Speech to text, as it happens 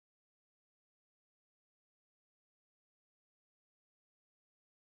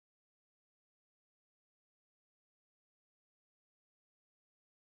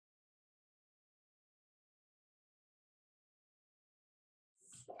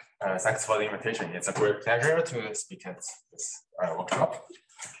Thanks for the invitation. It's a great pleasure to speak at this workshop.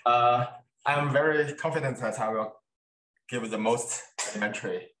 I'm very confident that I will give the most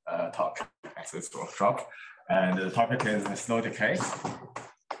elementary talk at this workshop. And the topic is slow decay.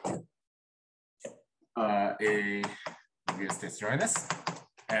 A Mobius disjointness.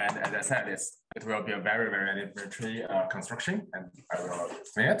 And as I said, it will be a very, very elementary construction, and I will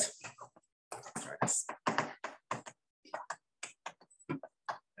explain it.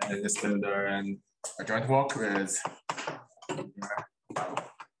 And this will learn a joint work with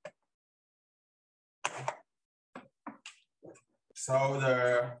so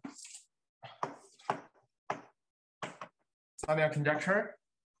the Zhiren conjecture.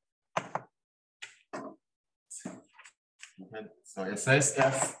 So it says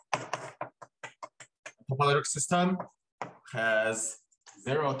if a topological system has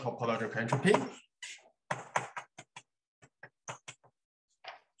zero topological entropy,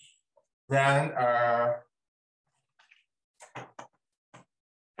 then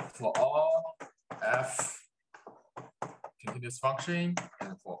for all f continuous function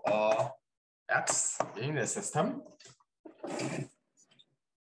and for all x in the system,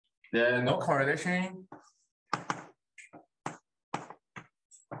 then no correlation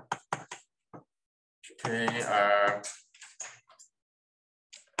between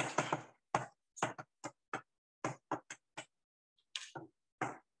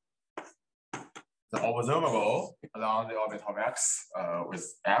the observable along the orbit of x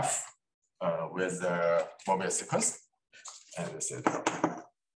with f with the Mobius sequence. And this is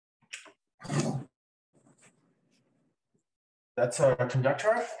that's a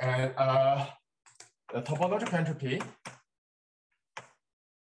conjecture, and the topological entropy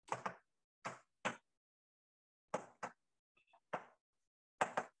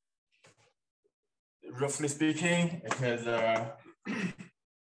roughly speaking, it is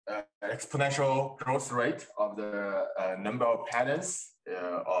exponential growth rate of the number of patterns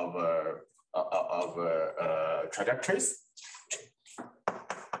of trajectories.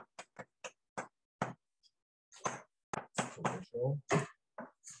 Exponential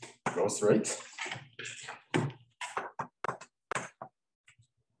growth rate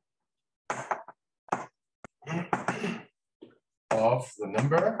of the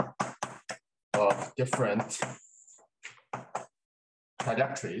number of different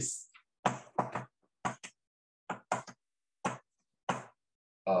trajectories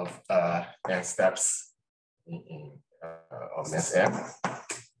of n steps of mass m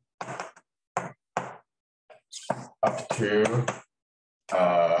up to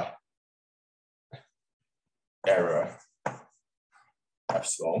error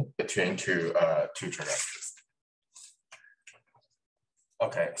epsilon between two trajectories.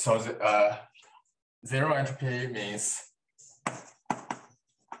 Okay, so the zero entropy means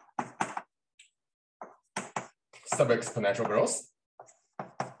sub-exponential growth.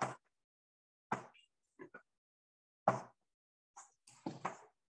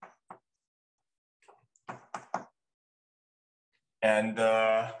 And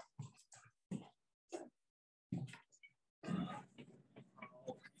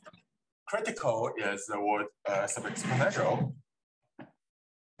critical is the word sub-exponential.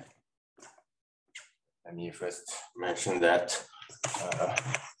 Let me first mention that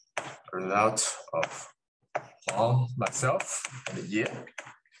result of myself and the year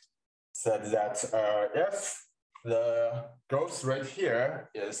said that if the growth rate here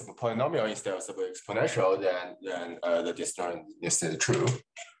is a polynomial instead of sub-exponential, then the disjointness is true.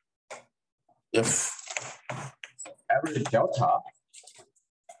 If every delta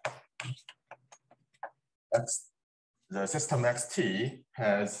x, the system xt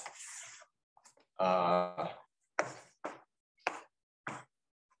has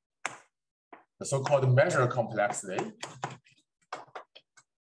the so-called measure complexity,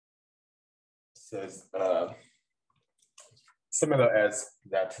 says similar as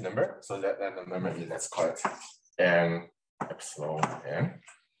that number, so that number is, let's call it n epsilon n.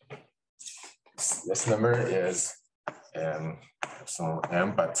 This number is n epsilon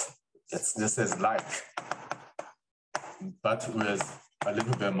n, but this is like, but with a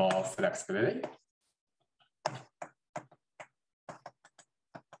little bit more flexibility.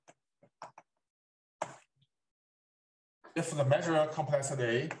 If the measure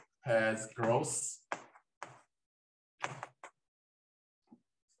complexity has growth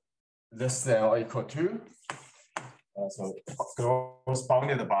less than or equal to, so growth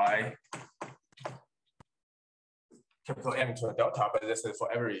bounded by capital M to a delta, but this is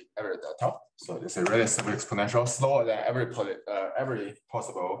for every delta. So this is really sub-exponential, slower than every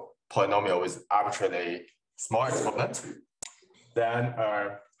possible polynomial with arbitrarily small exponent. then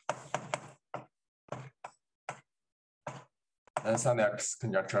Zhiren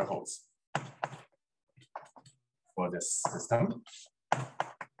conjecture holds for this system.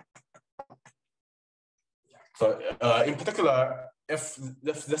 So in particular, if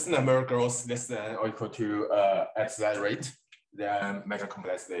this number grows less than or equal to at that rate, then measure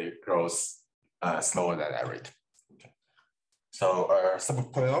complexity grows slower than that rate. Okay. So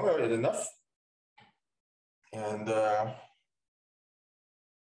subpolynomial is enough. And the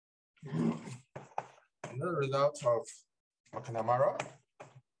result of McNamara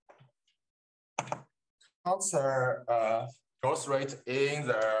counts growth rate in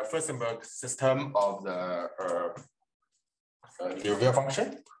the Furstenberg system of the lieu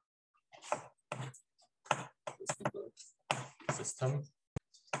function. System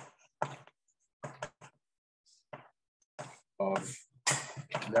of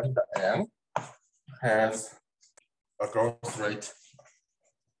lambda n has a growth rate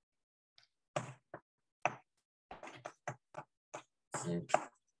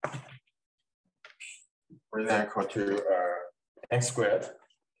equal to n squared,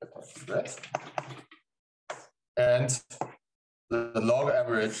 and the log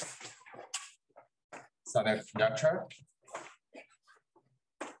average Zhiren conjecture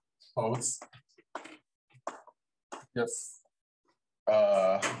holds if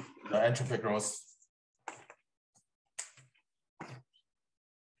the entropy growth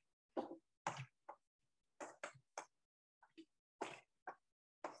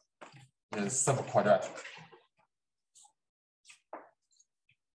is subquadratic.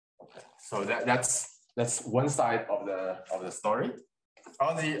 Okay, so that's one side of the story.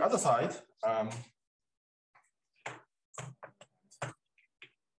 On the other side,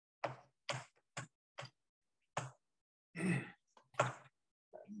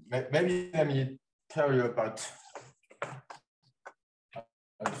 maybe let me tell you about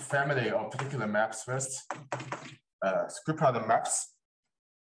a family of particular maps first. Script problem maps.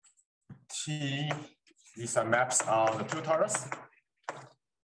 These are maps on the two torus.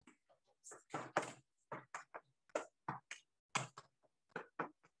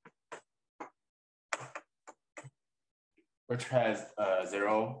 Which has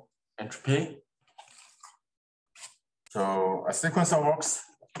zero entropy. So a sequencer works,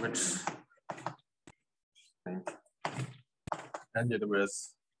 which I think ended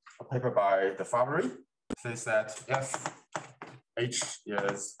with a paper by De Favre, says that if H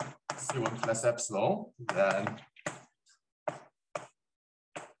is C1 plus epsilon, then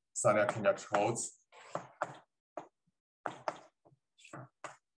Zhiren conjecture holds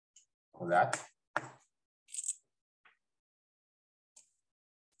for that.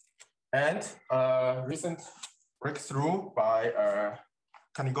 And recent breakthrough by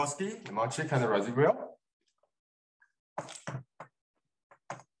Kanigowski, Monchik, and Radziwill.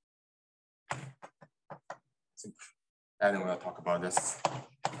 And we'll talk about this.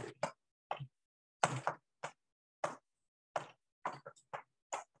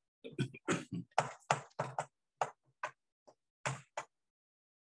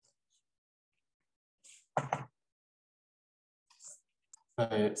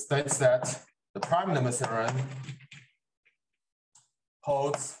 It states that the prime number theorem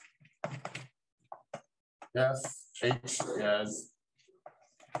holds if H is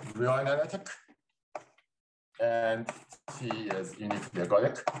real analytic and T is uniquely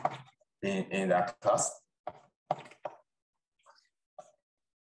ergodic in that class.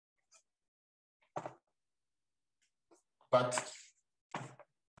 But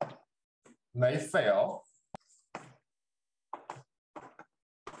may fail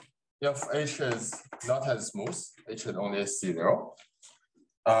if H is not as smooth, H is only C0.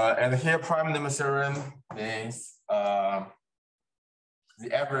 And here prime number theorem means the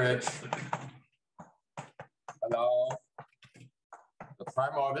average along the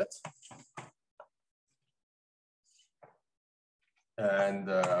prime orbit and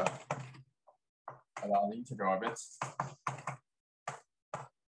along the integer orbit.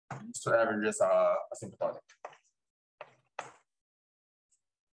 These two averages are asymptotic.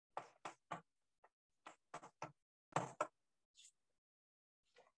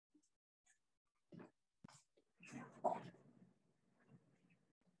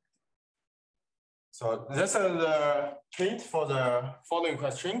 So this is the hint for the following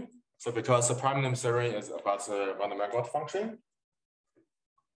question. So because the prime number theory is about the van der Waals function,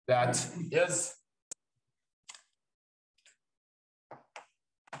 that is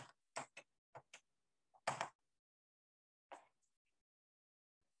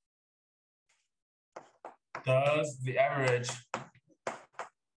does the average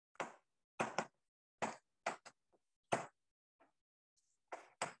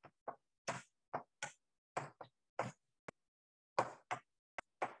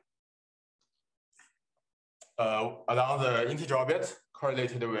along the integer orbit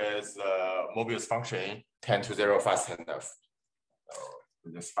correlated with the Mobius function 10 to 0 fast enough. So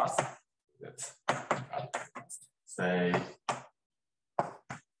this fast, let's say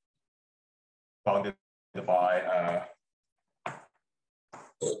bounded by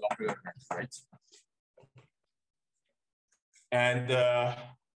rate. And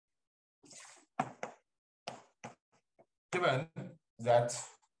given that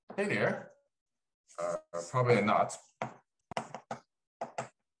failure, probably not.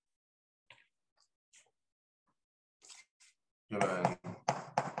 Given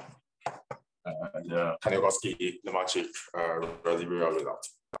the Kanegowski-Lemacic residual result.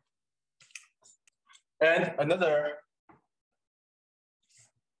 And another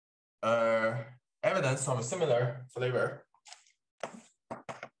evidence of a similar flavor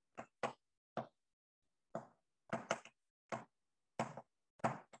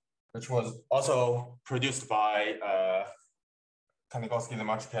which was also produced by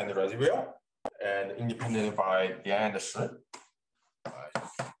Kanegowski-Lemacic and residual and independent by Lian and Shi.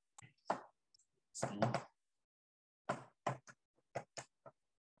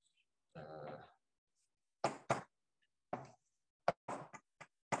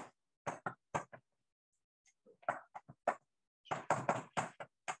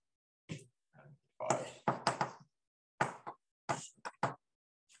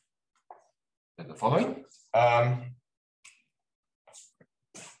 The following.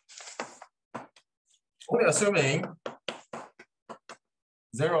 Only assuming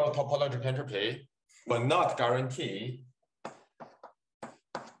zero topological entropy will not guarantee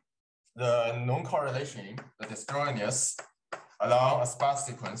the non-correlation, the disjointness along a sparse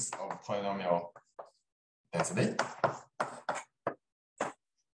sequence of polynomial density.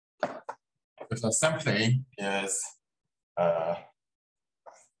 If the sampling is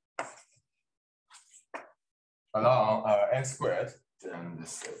along n squared, then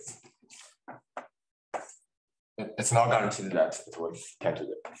this is it's not guaranteed that it will get to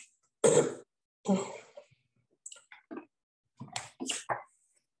the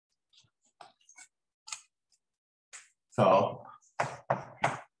So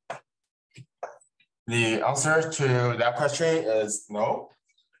the answer to that question is no.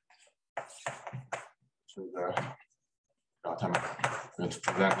 So what I'm going to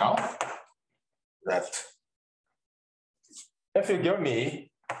present now, that if you give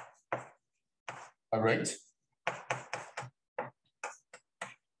me a rate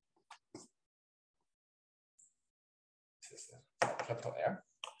capital R,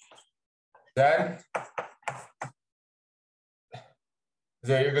 then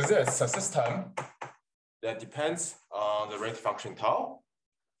there exists a system that depends on the rate function tau,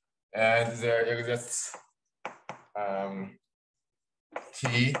 and there exists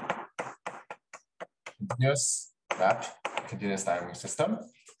T continuous map, continuous dynamic system,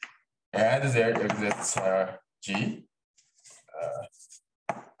 and there exists G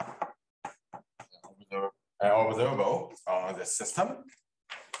observable on the system,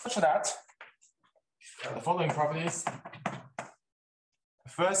 such that the following properties.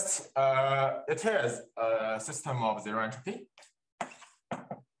 First, it is a system of zero entropy.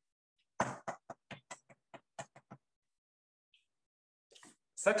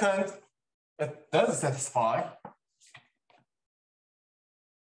 Second, it does satisfy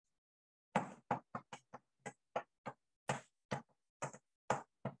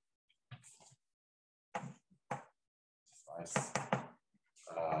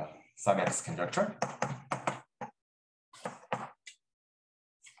Zhiren conjecture.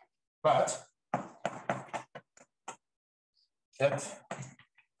 But it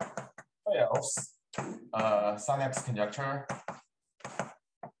fails Zhiren conjecture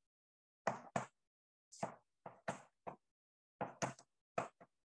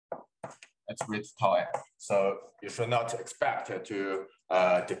at rate tau n. So you should not expect to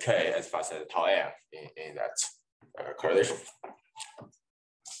decay as fast as tau n in that correlation.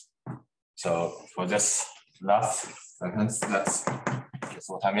 So for this last sentence, that's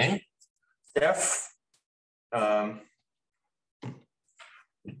what I mean. If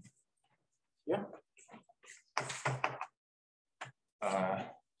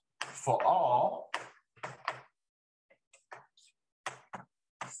for all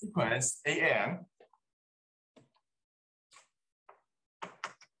sequence AN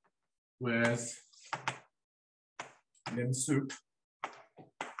with lim sup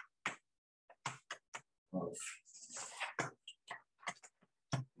of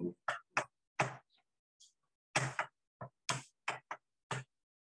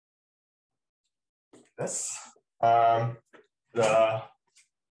this, the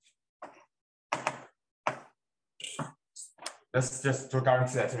That's just to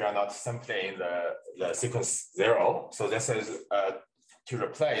guarantee that we are not simply in the sequence 0. So this is to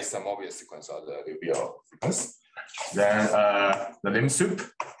replace the Mobius sequence of the Mobius sequence. Then the lim sup.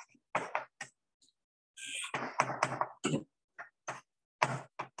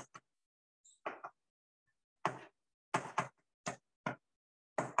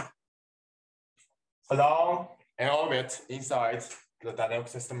 Along an orbit inside the dynamic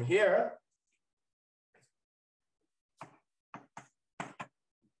system here,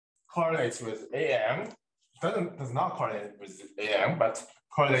 correlates with AM. Does not correlate with AM, but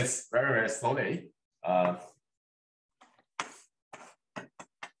correlates very, very slowly.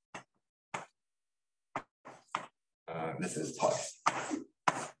 This is twice.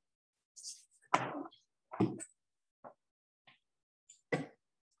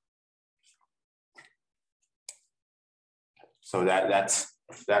 So that's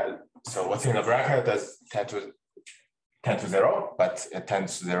that. So what's in the bracket does tend to 0, but it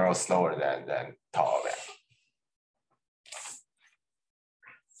tends to 0 slower than tau of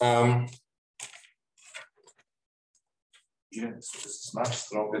n. Yes, it's much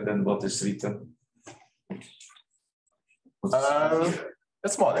stronger than what is written.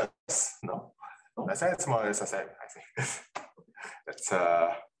 It's more or less, no. I say it's more or less the same, I think. It's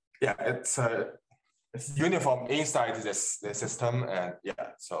yeah, it's uniform inside this system, and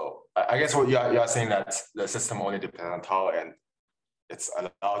yeah. So I guess what you are saying that the system only depends on tau, and it's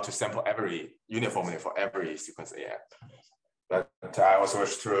allowed to sample uniformly for every sequence AM. But I also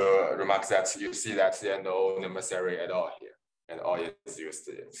wish to remark that you see that there are no necessary at all here, and all is used.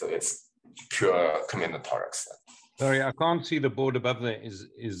 So it's pure combinatorics. Sorry, I can't see the board above there.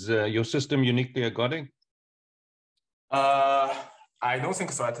 Is your system uniquely ergodic? I don't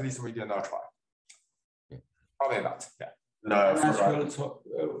think so. At least we did not try. Probably not. Yeah. Also,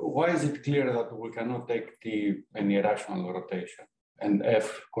 why is it clear that we cannot take an irrational rotation and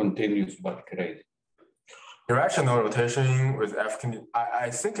F continues but crazy? Irrational rotation with F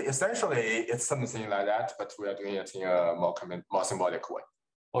I think essentially it's something like that, but we are doing it in a more symbolic way.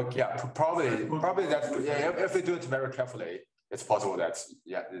 Okay. Yeah, probably that. Yeah, if we do it very carefully, it's possible that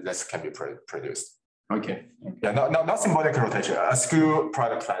this can be produced. Okay. Yeah, not symbolic rotation. A screw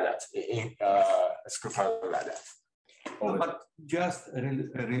product like that. A screw product like that. But just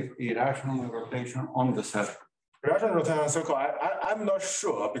irrational rotation on the circle. Irrational rotation on the circle. I'm not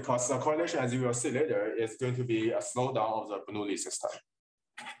sure, because the correlation, as you will see later, is going to be a slowdown of the Bernoulli system,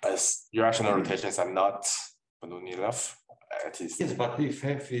 as irrational rotations are not Bernoulli enough. Yes, but if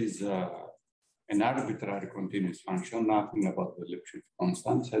F is an arbitrary continuous function, nothing about the Lipschitz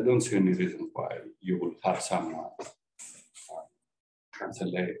constants, I don't see any reason why you will have some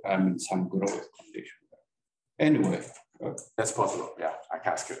some growth condition. Anyway. That's possible, yeah, I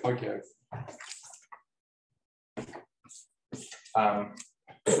can ask it. Okay.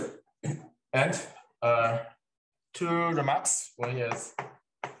 And two remarks. One is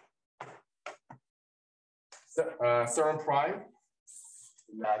theorem prime,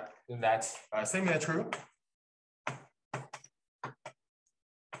 that semi-true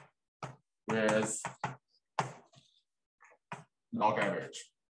with log average.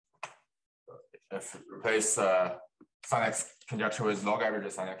 If you replace sin x conjecture with log average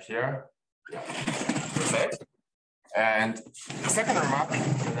of sin x here, yeah, okay. And the second remark is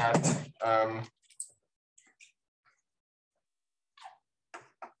that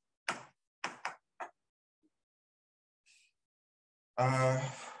a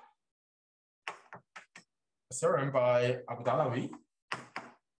theorem by Arbitrarily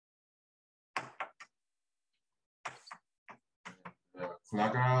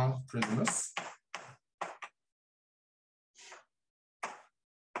Kulaga prisms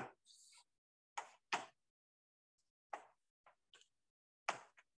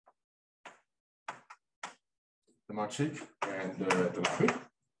the Machik and the Machik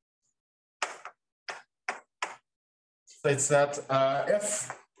states that if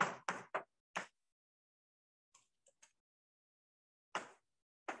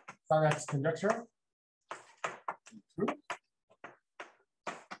sin x conjecture true,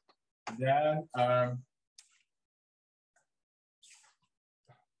 then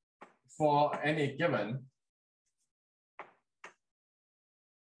for any given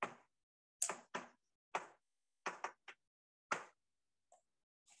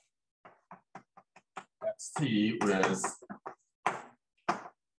xt with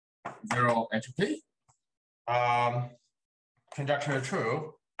 0 entropy, conjecture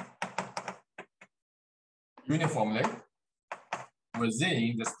true uniformly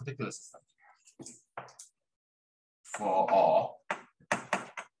within this particular system for all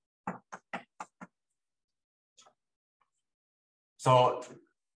So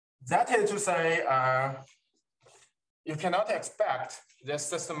that is to say, you cannot expect this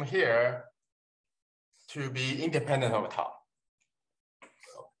system here to be independent of tau.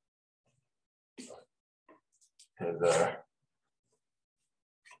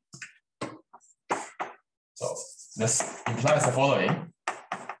 So this implies the following.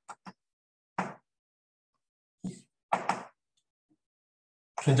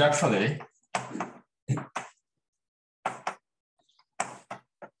 Conjecturally,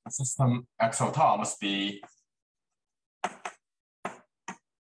 system X of tau must be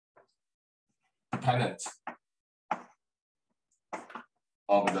dependent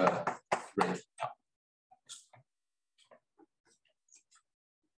of the rate tau.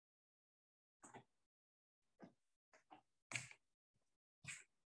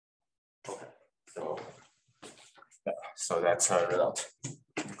 Okay, so that's a result.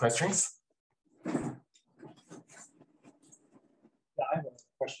 Questions? Yeah, I have a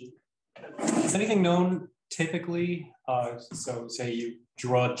question. Is anything known typically? So say you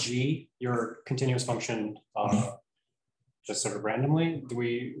draw G, your continuous function, just sort of randomly. Do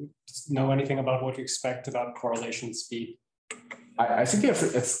we know anything about what to expect about correlation speed? I think if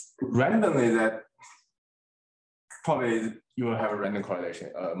it's randomly, that probably you will have a random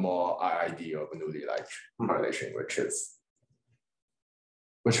correlation, more IID or Bernoulli-like correlation, which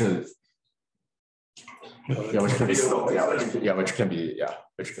can be slow. Which can be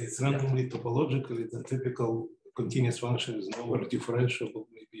It's randomly topologically, the typical continuous function is nowhere differentiable.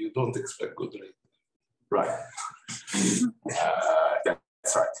 Maybe you don't expect good rate. Right.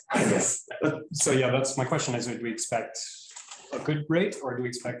 That's right. Yes. So yeah, that's my question: is do we expect a good rate, or do we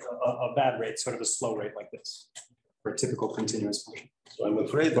expect a bad rate, sort of a slow rate like this, for a typical continuous function? So I'm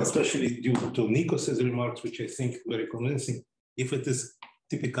afraid, especially due to Nikos's remarks, which I think very convincing, if it is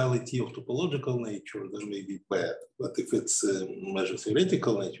typicality of topological nature, then maybe bad. But if it's measure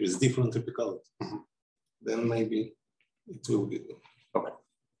theoretical nature, it's different typicality. Then maybe it will be good. Okay.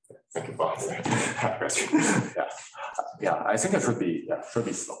 Thank you for that question. I think it should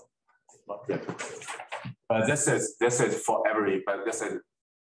be slow. But this is for every,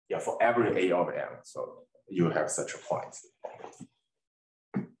 for every A of M. So you have such a point.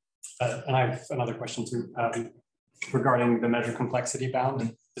 And I have another question too. Regarding the measure complexity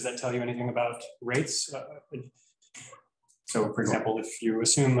bound, does that tell you anything about rates? So for example, if you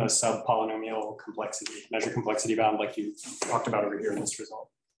assume a sub-polynomial complexity, measure complexity bound, like you talked about over here in this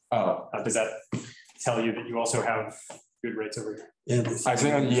result, does that tell you that you also have good rates over here? Yeah, I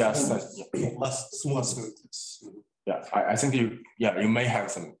think, yes. Less smoothness. Yeah, I think you may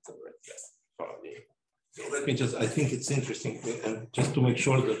have some rates, yes. Probably. So let me just, I think it's interesting, and just to make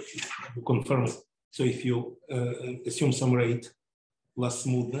sure that you confirm it. So if you assume some rate plus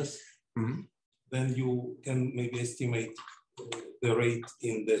smoothness, then you can maybe estimate the rate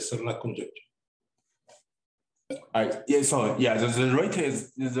in the Cesàro conjecture. The rate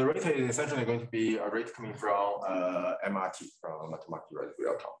is essentially going to be a rate coming from MRT, from mathematical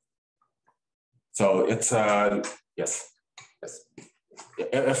real time. So it's yes.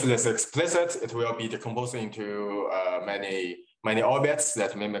 If this is explicit, it will be decomposed into many orbits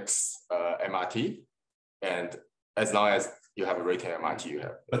that mimics MRT, and as long as you have a rate in MRT, you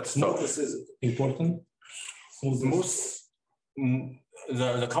have. But smoothness is important.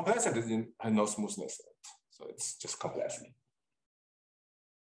 The complexity has no smoothness, so it's just complexity.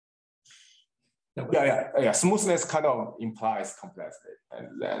 Smoothness kind of implies complexity,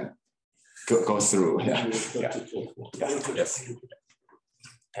 and then goes through. Yes.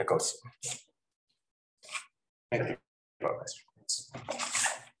 It goes. Thank you.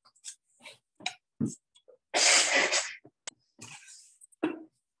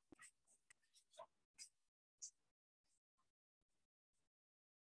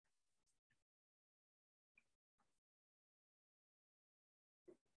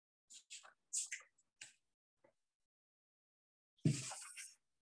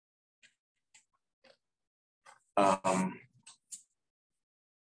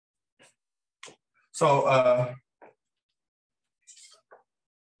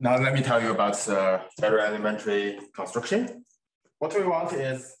 Now let me tell you about the very elementary construction. What we want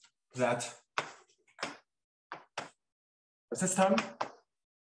is that a system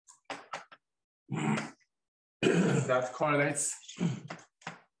that correlates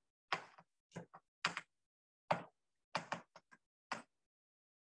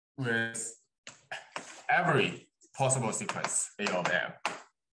with every possible sequence A of M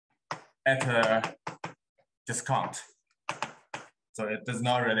at a discount. So it does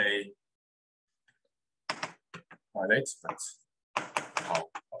not really correlate, but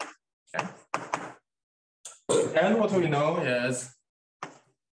okay. And what we know is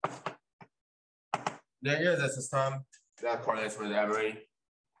there is a system that correlates with every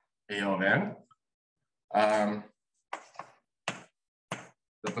A of n.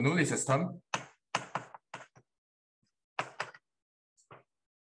 The Bernoulli system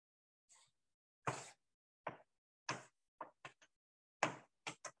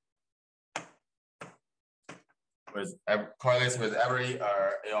correlates with every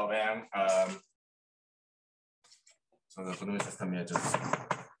A of n. So the Bernoulli system is just,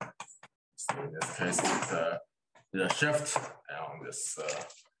 in this case, it's a shift on this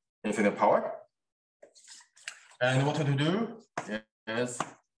infinite power. And what to do is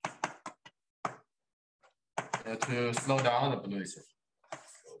to slow down the Bernoulli system.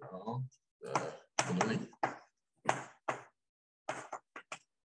 Slow down the Bernoulli.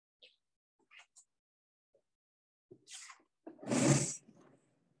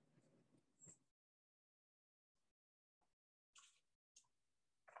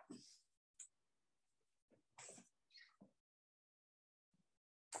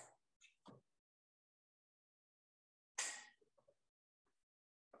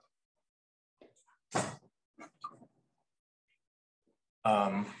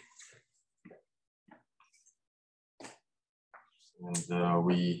 And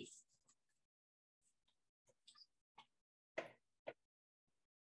we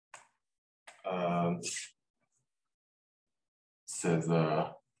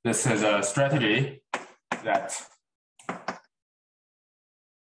this is a strategy that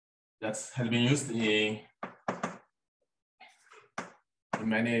has been used in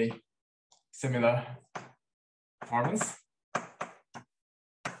many similar performance.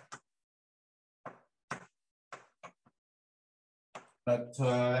 But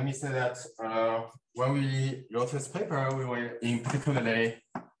let me say that when we wrote this paper, we were particularly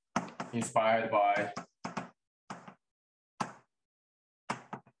inspired by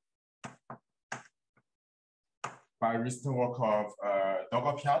recent work of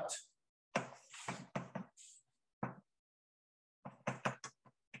Dolgopiat,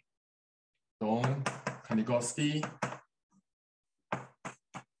 Don, Kanigowski,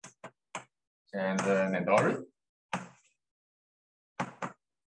 and Nandori.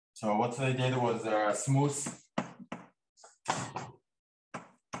 So what they did was a smooth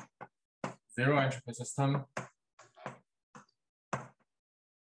zero entropy system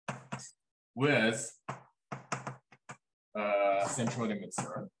with central limit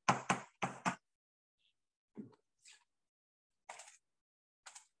theorem.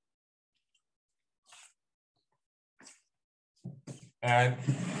 And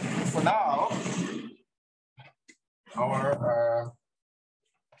for now, our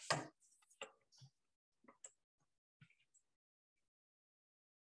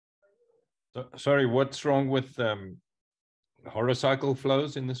sorry, what's wrong with horocycle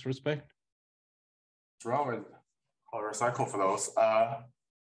flows in this respect? What's wrong with horocycle flows? I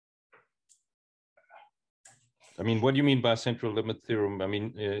mean, what do you mean by central limit theorem? I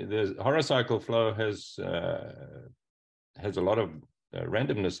mean, the horocycle flow has a lot of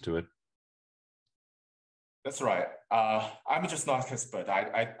randomness to it. That's right. I'm just not an expert.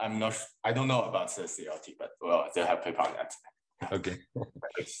 I'm not. I don't know about the CLT, but well, they have paper on that. Okay.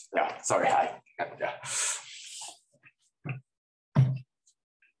 Yeah. Sorry. Yeah.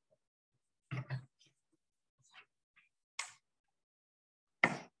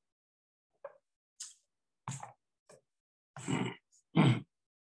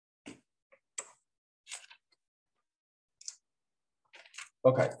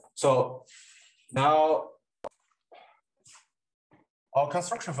 Okay, so now our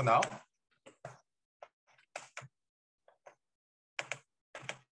construction for now.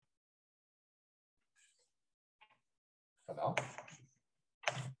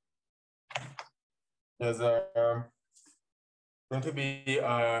 There's going to be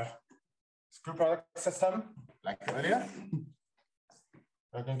a screw product system like earlier.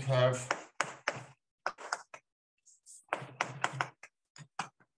 We're going to have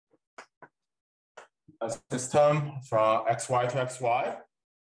a system from xy to xy,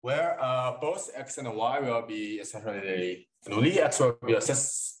 where both x and y will be essentially Bernoulli. X will be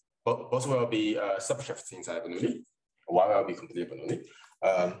both will be subshifts inside Bernoulli. Y will be completely Bernoulli.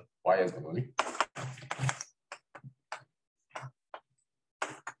 Y is Bernoulli.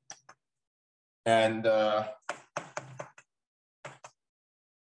 And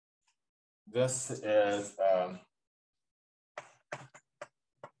this is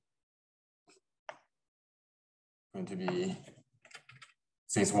going to be,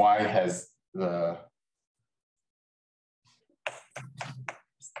 since y has the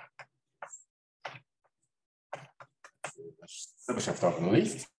subshift of lieu,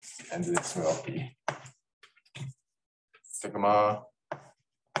 and this will be sigma.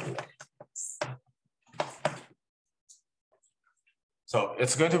 So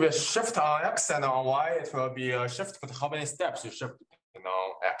it's going to be a shift on x, and on y it will be a shift, but how many steps you shift on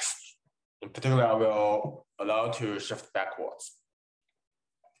x? In particular, I will allow to shift backwards.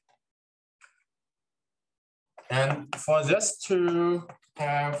 And for this to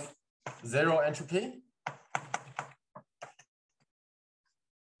have zero entropy,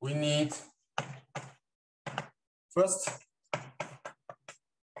 we need first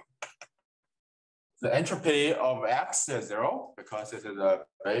the entropy of x is zero because it is a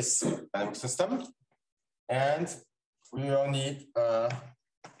base dynamic system, and we will need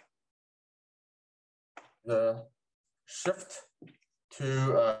the shift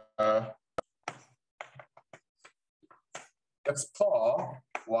to explore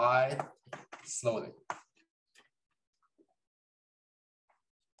y slowly.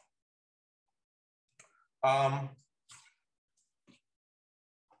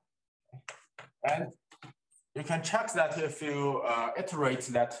 And you can check that if you iterate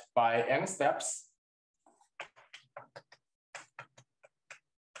that by n steps,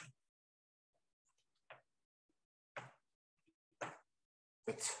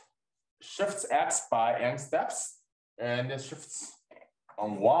 it shifts x by n steps, and it shifts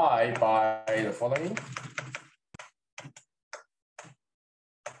on y by the following.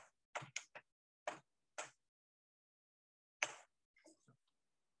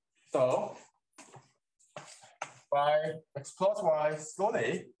 So by explore y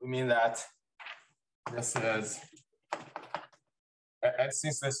slowly, we mean that this is, and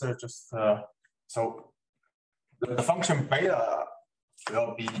since this is just, so the function beta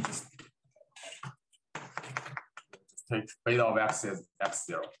will be just take beta of x is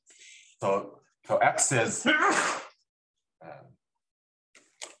x0. So x is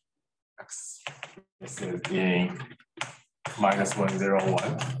x. This is being -1, 0,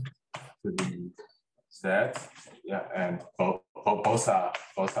 1 to the z. Yeah, and both are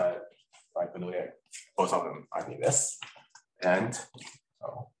like both of them are in this. And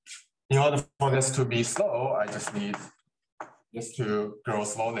so in order for this to be slow, I just need this to grow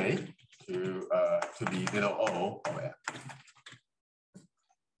slowly to be little o over here.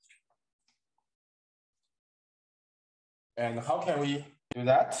 And how can we do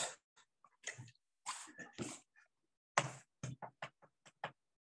that?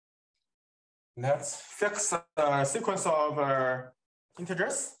 Let's fix a sequence of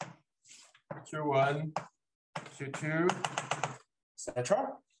integers, q1, q2,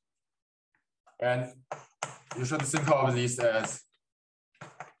 etc. And you should think of these as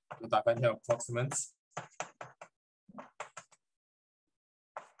the divergent approximants.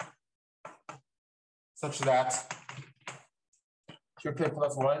 Such that qk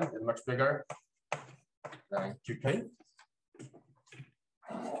plus 1 is much bigger than qk.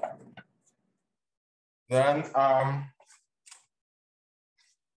 Then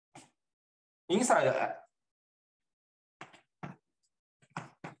inside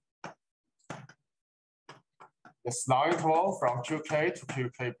the slow interval from qk to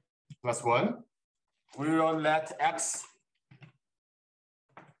qk plus 1, we will let x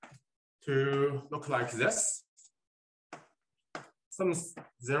to look like this. Some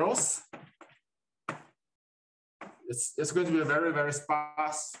zeros. It's going to be a very, very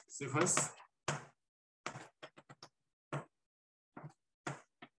sparse sequence.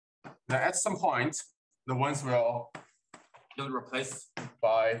 Now at some point, the ones will get replaced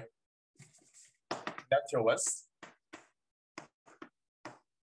by negative ones.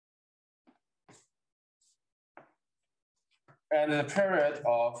 And the period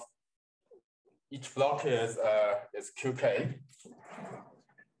of each block is qk.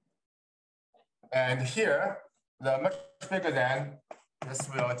 And here, the much bigger than, this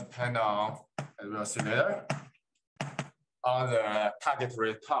will depend on, as we'll see later, on the target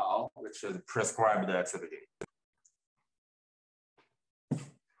rate tau, which is prescribed at the beginning.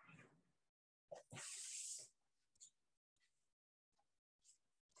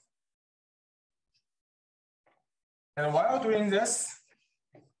 And while doing this,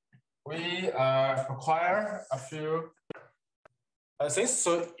 we acquire a few things.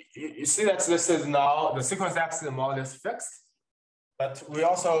 So you see that this is now, the sequence x is more or less fixed, but we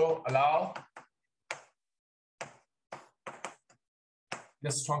also allow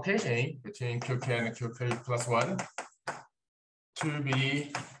this truncation between qk and qk plus 1 to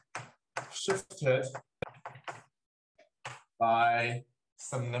be shifted by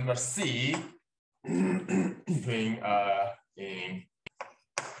some number c between in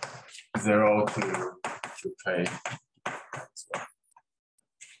 0 to qk.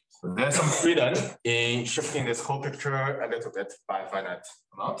 There's some freedom in shifting this whole picture a little bit by finite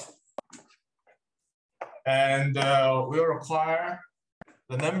amount. And we'll require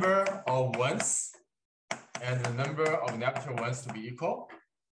the number of ones and the number of negative ones to be equal.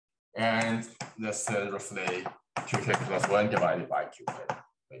 And this is roughly qk plus 1 divided by qk,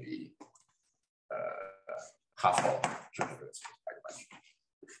 maybe half of qk plus 1 divided by qk.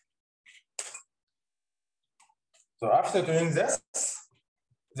 So after doing this,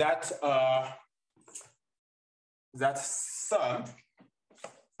 that sum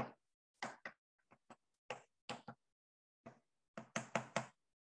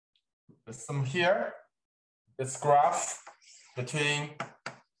the sum here, this graph between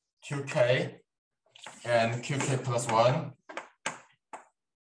qk and qk plus 1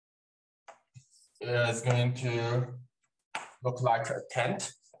 is going to look like a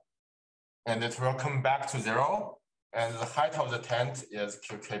tent, and it will come back to 0. And the height of the tent is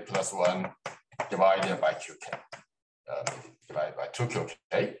qk plus 1 divided by qk, divided by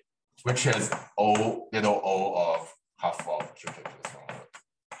 2qk, which is O, little o of half of qk plus 1.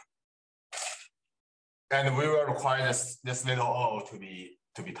 And we will require this little o to be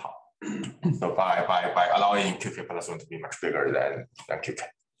tau. So by allowing qk plus 1 to be much bigger than qk.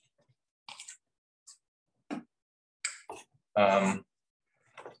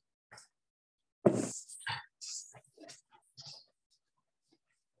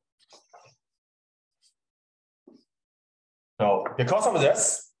 So because of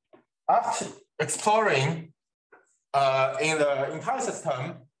this, after exploring in the entire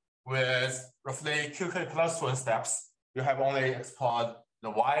system with roughly qk plus 1 steps, you have only explored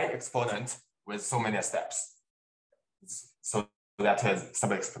the y exponent with so many steps. So that is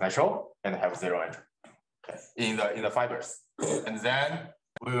sub-exponential and have 0 entry in the fibers. And then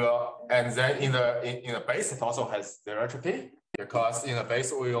we will, and then in the base it also has 0 entropy, because in the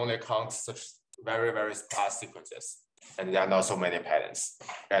base we only count such very, very sparse sequences. And there are not so many patterns.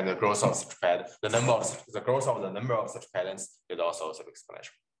 And the growth of such patterns, the growth of the number of such patterns is also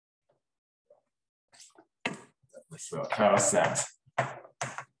sub-exponential. This will tell us that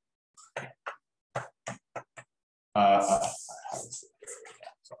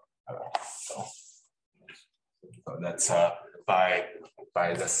so that's by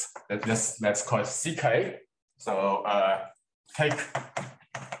this, let's call it CK. So take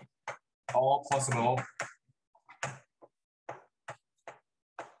all possible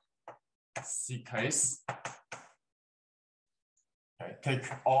CKs. Okay, take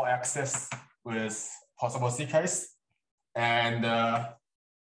all x's with possible CKs, and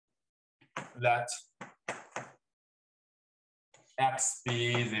let X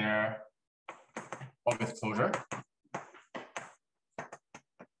be their orbit closure.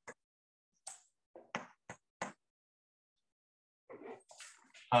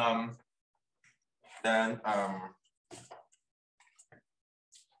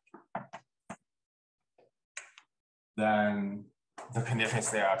 Then the conditions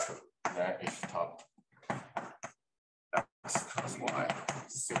there are true. Then if top X cross Y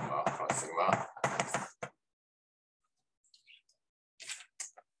sigma cross sigma.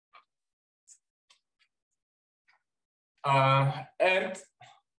 And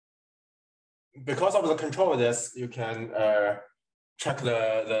because of the control of this, you can check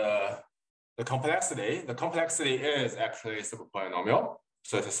the complexity. The complexity is actually a superpolynomial,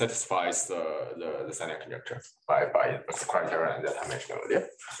 so it satisfies the Zhiren conjecture by the criteria that I mentioned earlier.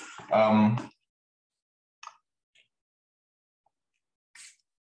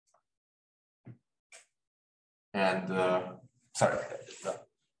 Sorry.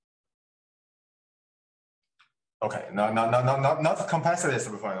 Okay, not the complexity is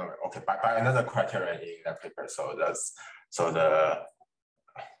superpolynomial. Okay, by another criteria in that paper. So the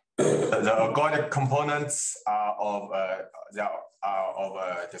organic components are of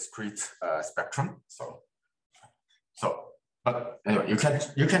a discrete spectrum. But anyway,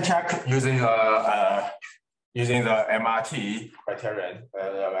 you can check using the MRT criterion,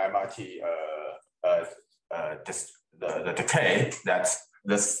 the decay, that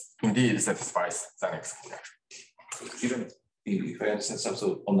this indeed satisfies Zhiren's conjecture. Even if I understand some,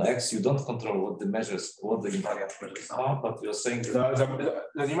 so on X, you don't control what the invariant measures are, but you're saying the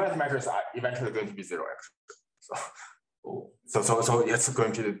invariant measures are eventually going to be 0 actually. So it's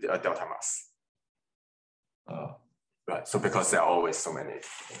going to be a delta mass. Right. So because there are always so many.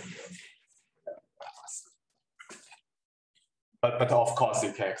 But of course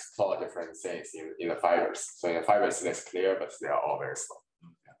you can explore different things in the fibers. So in the fibers it's less clear, but they are all very slow.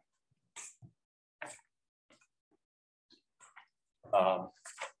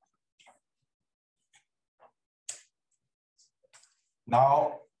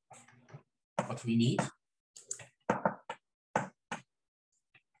 Now, what we need.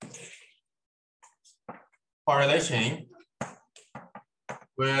 Correlation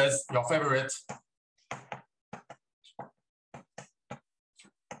with your favorite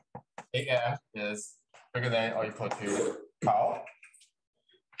AM is bigger than or equal to tau.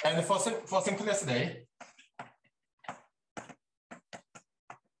 And for simplicity,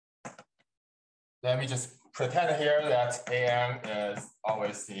 let me just pretend here that AM is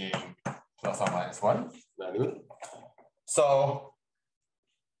always in plus or minus 1 value. So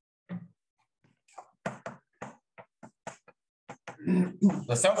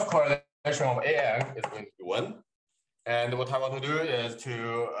the self-correlation of AM is going to be 1. And what I want to do is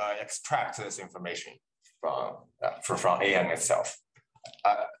to extract this information from AM itself.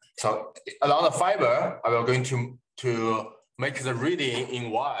 So along the fiber, I will going to make the reading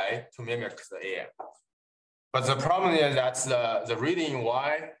in Y to mimic the AM. But the problem is that the reading in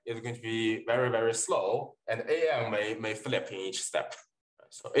Y is going to be very, very slow, and AM may flip in each step.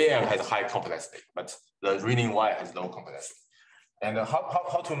 So AM has high complexity, but the reading in Y has low complexity. And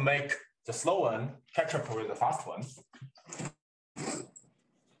how to make the slow one catch up with the fast one?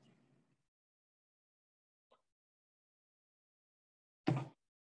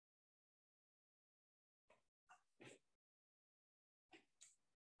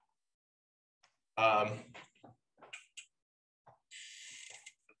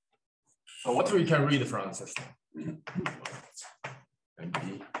 So what we can read from the system? Can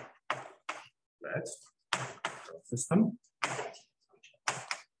be read from the system.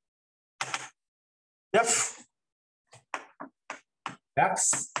 If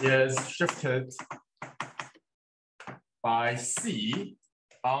X is shifted by C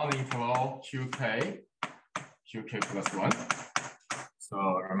on the interval QK plus 1. So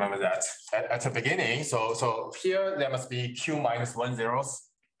remember that at the beginning, so here there must be Q minus 1 zeros,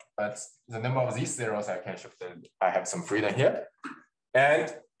 but the number of these zeros I can shift in, I have some freedom here.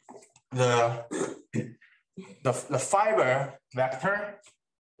 And the fiber vector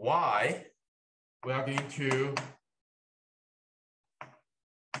Y, we are going to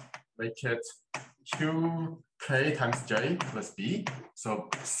make it QK times J plus B. So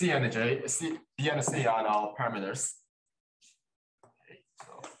B and C are now parameters. Okay,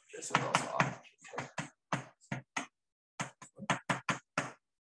 so this is also on.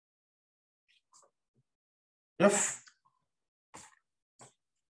 If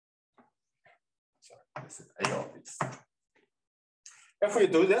this is A of this. If we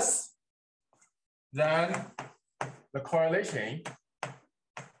do this, then the correlation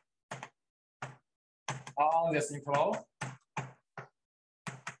on this interval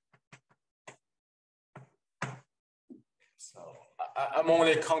so I'm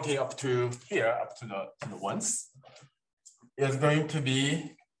only counting up to here, up to the ones, is going to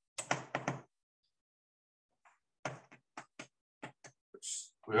be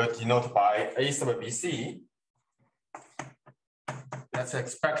we will denote by A sub BC. That's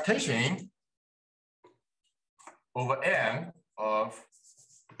expectation over N of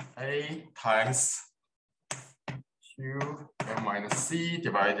A times Q M minus C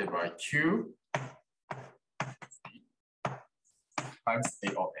divided by Q times A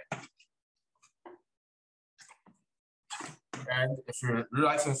of N. And if you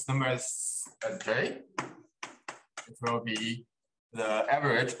rewrite this number as J, it will be the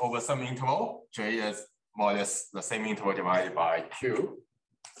average over some interval. J is more or less the same interval divided by Q.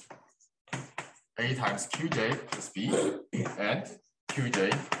 A times Qj plus B and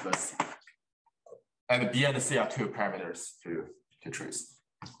Qj plus C. And B and C are two parameters to choose.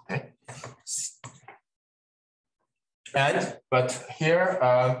 Okay. But here,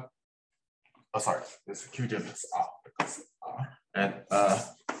 sorry, this is Qj plus R because R.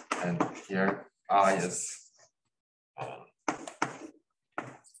 And here R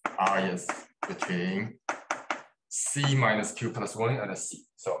is between C minus Q plus 1 and C.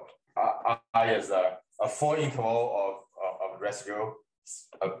 So I is a full interval of residue,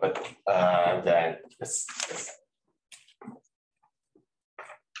 but then it's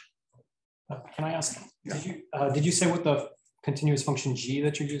Can I ask, did you say what the continuous function G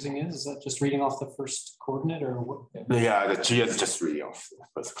that you're using is? Is that just reading off the first coordinate or what? Yeah, the G is just reading off the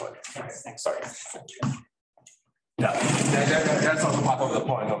first coordinate. Okay, thanks. Sorry. Yeah, that's also part of the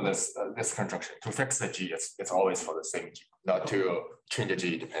point of this construction. To fix the G, it's always for the same G, not to change the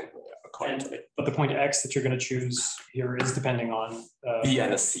G depending according to it. But the point X that you're going to choose here is depending on B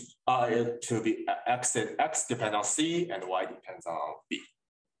and C. To be X depends on C and Y depends on B.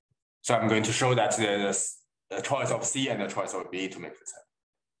 So I'm going to show that there's the choice of C and the choice of B to make this happen.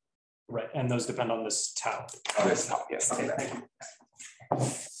 right, and those depend on this tau. Oh, this tau, yes. Okay, thank you.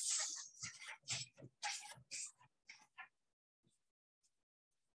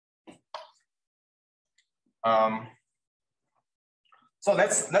 So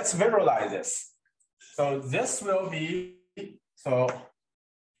let's visualize this. So this will be a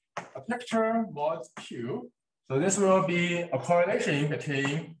picture mod Q. So this will be a correlation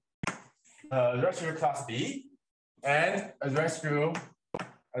between residue class B and a residue,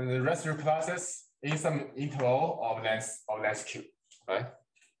 the residue classes in some interval of length Q, right?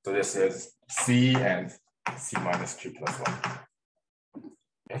 So this is C and C minus Q plus 1.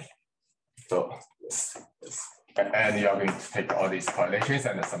 Okay. So this, and you are going to take all these correlations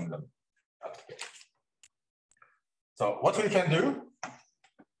and sum them up together. So what we can do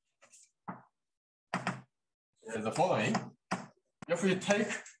is the following. If we take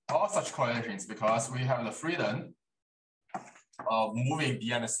all such correlations, because we have the freedom of moving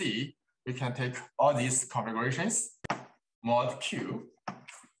B and C, we can take all these configurations, mod Q,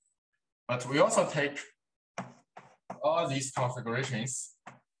 but we also take all these configurations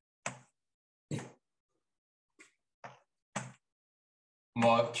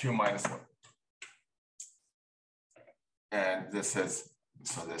mod Q minus 1. And this is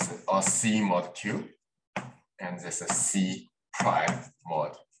all C mod Q, and this is C prime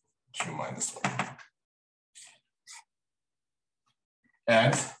mod Q minus 1.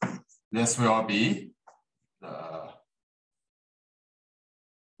 And this will be the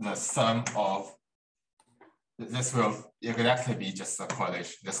sum of, this will exactly be just the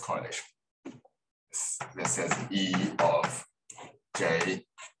correlation, this correlation. This is E of J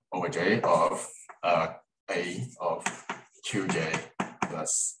over J of A of QJ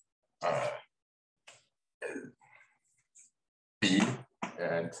plus B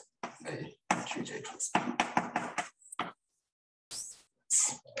and A QJ plus B.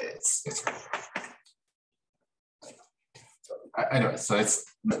 It's so, anyway, so it's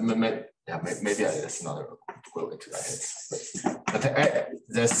maybe it's not go into that. But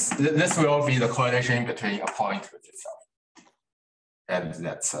this will be the correlation between a point with itself, and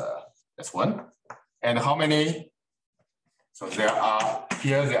that's one. And how many? So there are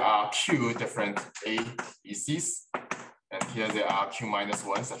Q different A BCs, and here there are Q minus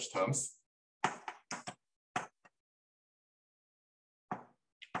 1 such terms.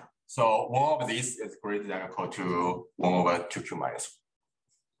 So one of these is greater than or equal to 1 over 2Q minus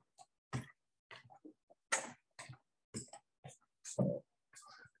 1.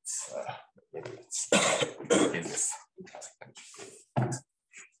 So let's begin this.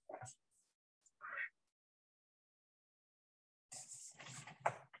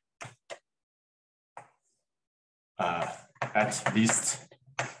 At least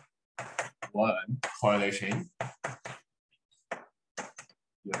one correlation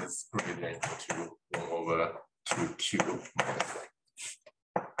is greater than or equal to 1 over 2Q minus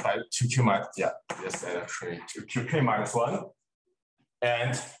 1. 2Q minus, yeah, yes, actually 2Q minus 1.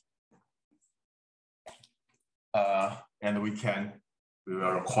 And we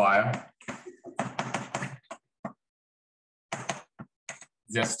will require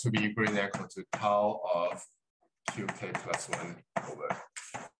this to be greater than or equal to tau of QK plus 1 over.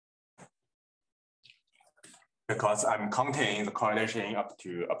 Because I'm counting the correlation up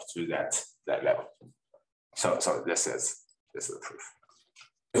to that level. So this is the proof.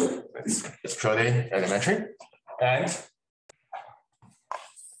 It's purely elementary. And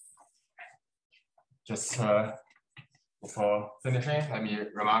just before finishing, let me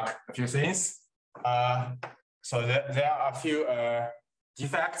remark a few things. So there are a few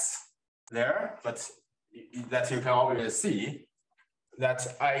defects there, but that you can always see that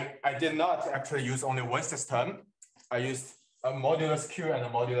I did not actually use only one system. I used a modulus Q and a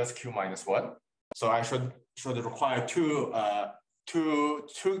modulus Q minus 1. So I should require two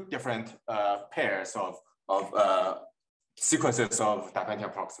different pairs of sequences of Dipentian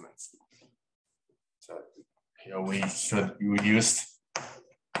approximants. So here we use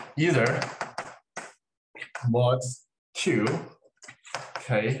either mod Q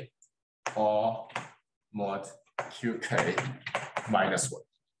K or mod QK minus 1.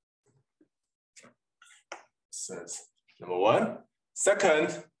 This is number one.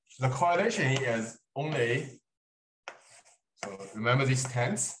 Second, the correlation is only, so remember these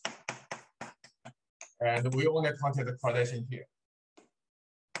tens, and we only counted the correlation here.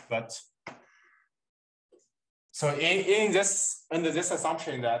 But so under this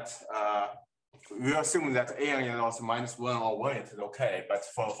assumption that we assume that AN is also minus 1 or 1, it is okay. But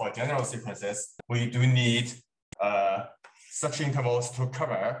for general sequences, we do need such intervals to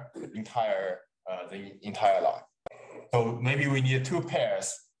cover the entire line. So maybe we need two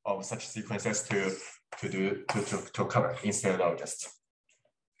pairs of such sequences to cover instead of just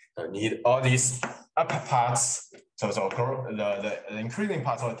need all these upper parts. So the increasing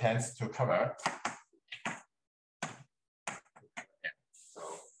parts of the tens to cover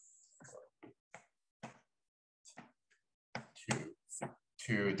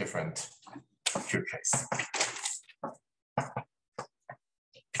two different cases.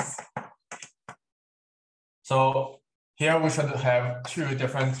 So here we should have two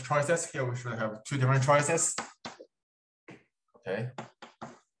different choices. Here we should have two different choices. Okay.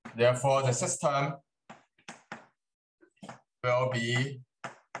 Therefore, the system will be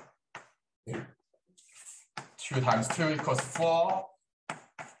 2 times 2 equals 4.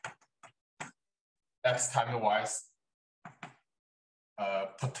 X times Y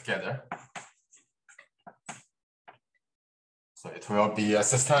put together. So it will be a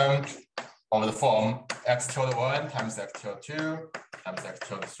system of the form x tilde 1 times x tilde 2 times x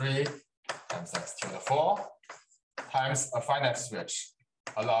tilde 3 times x tilde 4 times a finite switch,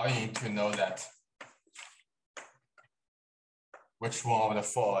 allowing you to know that which one of the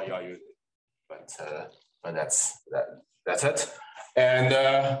 4 you are using. But that's it. And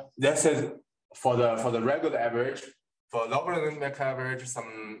that's it for the regular average. For logarithmic average,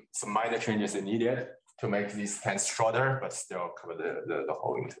 some minor changes are needed to make these pens shorter, but still cover the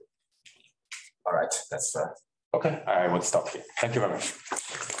whole interval. All right, that's okay. I will stop here. Thank you very much.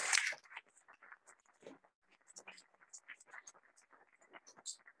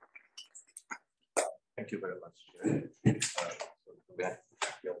 Thank you very much.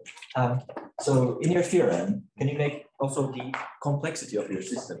 So in your theorem, can you make also the complexity of your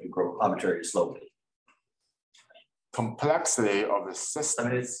system to grow arbitrarily slowly? Complexity of the system. I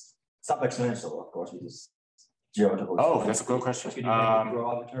mean, it's sub-exponential, of course, which is geometrical. Oh, that's a good question. Can you make it grow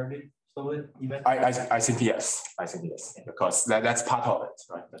arbitrarily slowly? I think yes. I think yes, because that's part of it,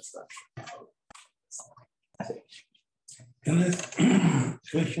 right? That's I see. And this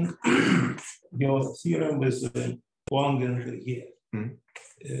question, your theorem with Wang and here.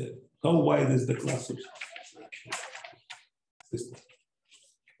 How wide is the class of system?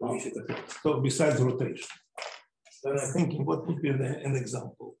 So besides rotation, then I'm thinking what would be an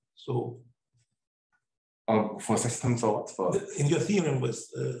example. So for systems or what? For in your theorem with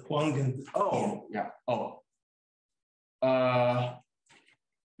Wang and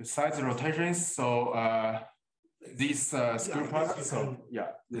besides the rotations, so these screw products. So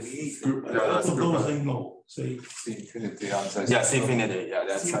this screw. those I know. Say infinity. Yes, infinity. Yeah,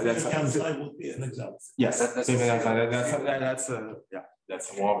 that's would be an example. Yes, that's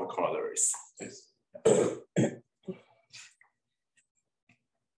one of the corollaries. Yes.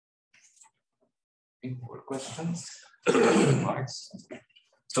 Any more questions?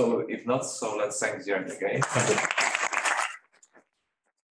 So if not, so let's thank Zhiren again.